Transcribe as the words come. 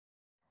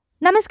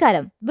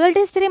നമസ്കാരം,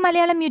 world history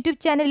Malayalam YouTube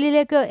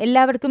ചാനലിലേക്ക്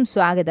എല്ലാവർക്കും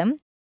സ്വാഗതം.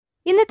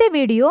 ഇന്നത്തെ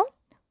വീഡിയോ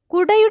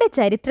കുടയുടെ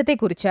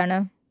ചരിത്രത്തെക്കുറിച്ചാണ്.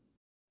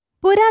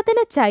 പുരാതന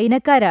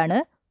ചൈനക്കാരാണ്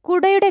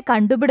കുടയുടെ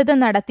കണ്ടുപിടുത്തം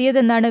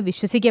നടത്തിയതെന്നാണ്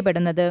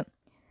വിശ്വസിക്കപ്പെടുന്നത്.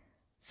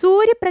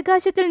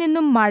 സൂര്യപ്രകാശത്തിൽ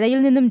നിന്നും മഴയിൽ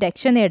നിന്നും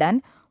രക്ഷ നേടാൻ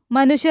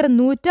മനുഷ്യർ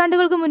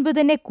നൂറ്റാണ്ടുകൾക്ക് മുൻപ്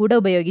തന്നെ കുട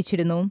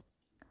ഉപയോഗിച്ചിരുന്നു.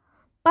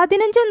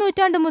 15ാം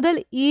നൂറ്റാണ്ട് മുതൽ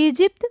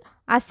ഈജിപ്ത്,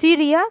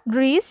 അസീറിയ,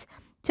 ഗ്രീസ്,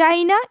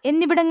 ചൈന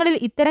എന്നിവിടങ്ങളിൽ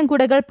ഇത്തരം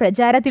കുടകൾ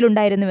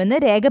പ്രചാരത്തിലുണ്ടായിരുന്നുവെന്ന്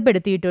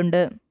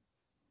രേഖപ്പെടുത്തിയിട്ടുണ്ട്.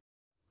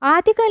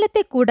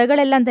 ആദ്യകാലത്തെ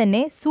കുടകളെല്ലാം തന്നെ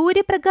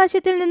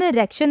സൂര്യപ്രകാശത്തിൽ നിന്ന്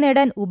രക്ഷ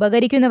നേടാൻ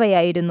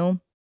ഉപകരിക്കുന്നവയായിരുന്നു.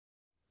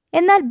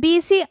 എന്നാൽ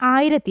BC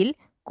 1000-ൽ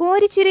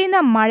കോരിച്ചിരിയുന്ന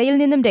മഴയിൽ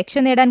നിന്നും രക്ഷ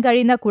നേടാൻ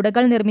കഴിയുന്ന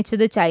കുടകൾ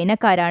നിർമ്മിച്ചത്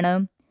ചൈനക്കാരാണ്.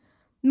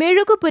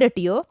 മെഴുകു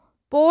പുരട്ടിയോ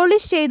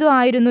പോളിഷ് ചെയ്തോ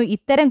ആയിരുന്നു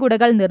ഇത്തരം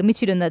കുടകൾ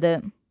നിർമ്മിച്ചിരുന്നത്.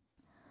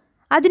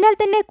 അതിനാൽ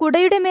തന്നെ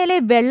കുടയുടെ മേലെ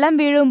വെള്ളം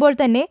വീഴുമ്പോൾ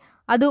തന്നെ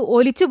അത്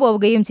ഒലിച്ചു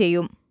പോവുകയും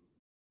ചെയ്യും.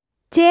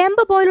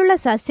 ചേമ്പ് പോലുള്ള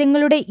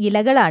സസ്യങ്ങളുടെ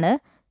ഇലകളാണ്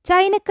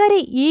ചൈനക്കാരെ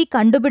ഈ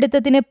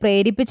കണ്ടുപിടുത്തത്തിന്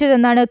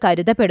പ്രേരിപ്പിച്ചതെന്നാണ്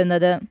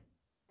കരുതപ്പെടുന്നത്.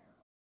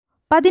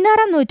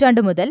 16ാം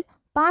നൂറ്റാണ്ടു മുതൽ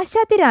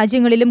പാശ്ചാത്യ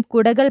രാജ്യങ്ങളിലും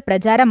കുടകൾ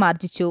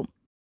പ്രചാരമാർജിച്ചു.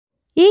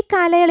 ഈ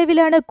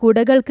കാലയളവിലാണ്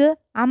കുടകൾക്ക്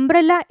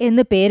അംബ്രല്ല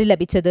എന്ന് പേര്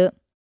ലഭിച്ചത്.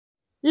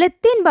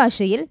 ലത്തീൻ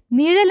ഭാഷയിൽ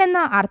നിഴൽ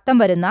എന്ന അർത്ഥം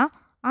വരുന്ന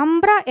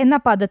അംബ്ര എന്ന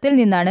പദത്തിൽ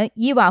നിന്നാണ്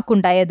ഈ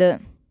വാക്കുണ്ടായത്.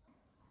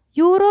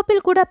 യൂറോപ്പിൽ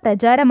കുട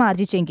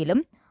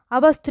പ്രചാരമാർജിച്ചെങ്കിലും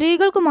അവ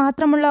സ്ത്രീകൾക്കു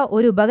മാത്രമുള്ള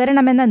ഒരു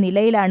ഉപകരണമെന്ന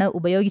നിലയിലാണ്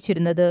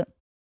ഉപയോഗിച്ചിരുന്നത്.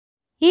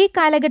 ഈ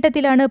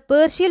കാലഘട്ടത്തിലാണ്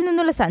പേർഷ്യയിൽ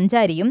നിന്നുള്ള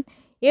സഞ്ചാരിയും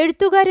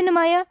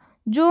എഴുത്തുകാരനുമായ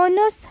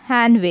ജോനസ്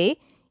ഹാൻവേ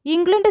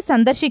ഇംഗ്ലണ്ട്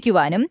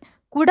സന്ദർശിക്കുവാനും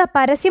കുട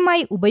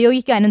പരസ്യമായി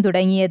ഉപയോഗിക്കാനും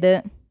തുടങ്ങിയത്.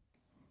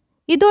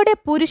 ഇതോടെ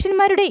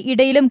പുരുഷന്മാരുടെ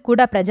ഇടയിലും കുട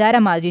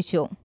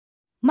പ്രചാരമാർജിച്ചു.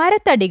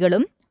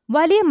 മരത്തടികളും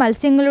വലിയ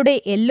മത്സ്യങ്ങളുടെ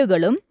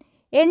എല്ലുകളും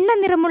എണ്ണ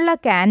നിറമുള്ള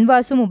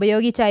ക്യാൻവാസും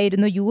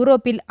ഉപയോഗിച്ചായിരുന്നു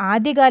യൂറോപ്പിൽ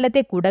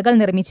ആദ്യകാലത്തെ കുടകൾ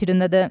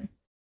നിർമ്മിച്ചിരുന്നത്.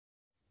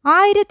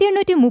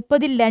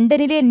 1830-ൽ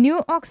ലണ്ടനിലെ ന്യൂ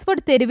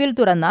ഓക്സ്ഫോർഡ് തെരുവിൽ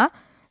തുറന്ന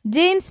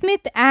ജെയിംസ്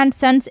സ്മിത്ത് ആൻഡ്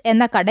സൺസ്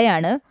എന്ന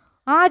കടയാണ്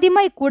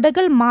ആദ്യമായി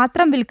കുടകൾ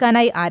മാത്രം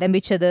വിൽക്കാനായി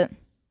ആരംഭിച്ചത്.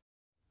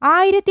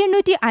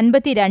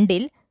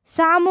 1852-ൽ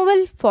സാമുവൽ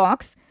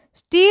ഫോക്സ്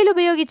സ്റ്റീൽ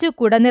ഉപയോഗിച്ച്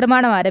കുട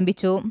നിർമ്മാണം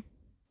ആരംഭിച്ചു.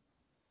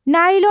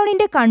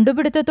 നൈലോണിന്റെ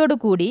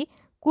കണ്ടുപിടുത്തത്തോടുകൂടി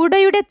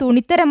കുടയുടെ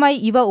തുണിത്തരമായി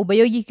ഇവ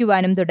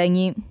ഉപയോഗിക്കുവാനും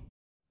തുടങ്ങി.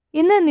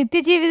 ഇന്ന്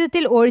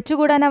നിത്യജീവിതത്തിൽ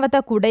ഒഴിച്ചുകൂടാനാവാത്ത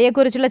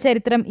കുടയെക്കുറിച്ചുള്ള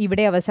ചരിത്രം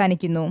ഇവിടെ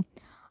അവസാനിക്കുന്നു.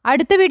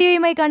 അടുത്ത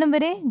വീഡിയോയുമായി കാണും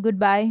വരെ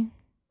ഗുഡ് ബൈ.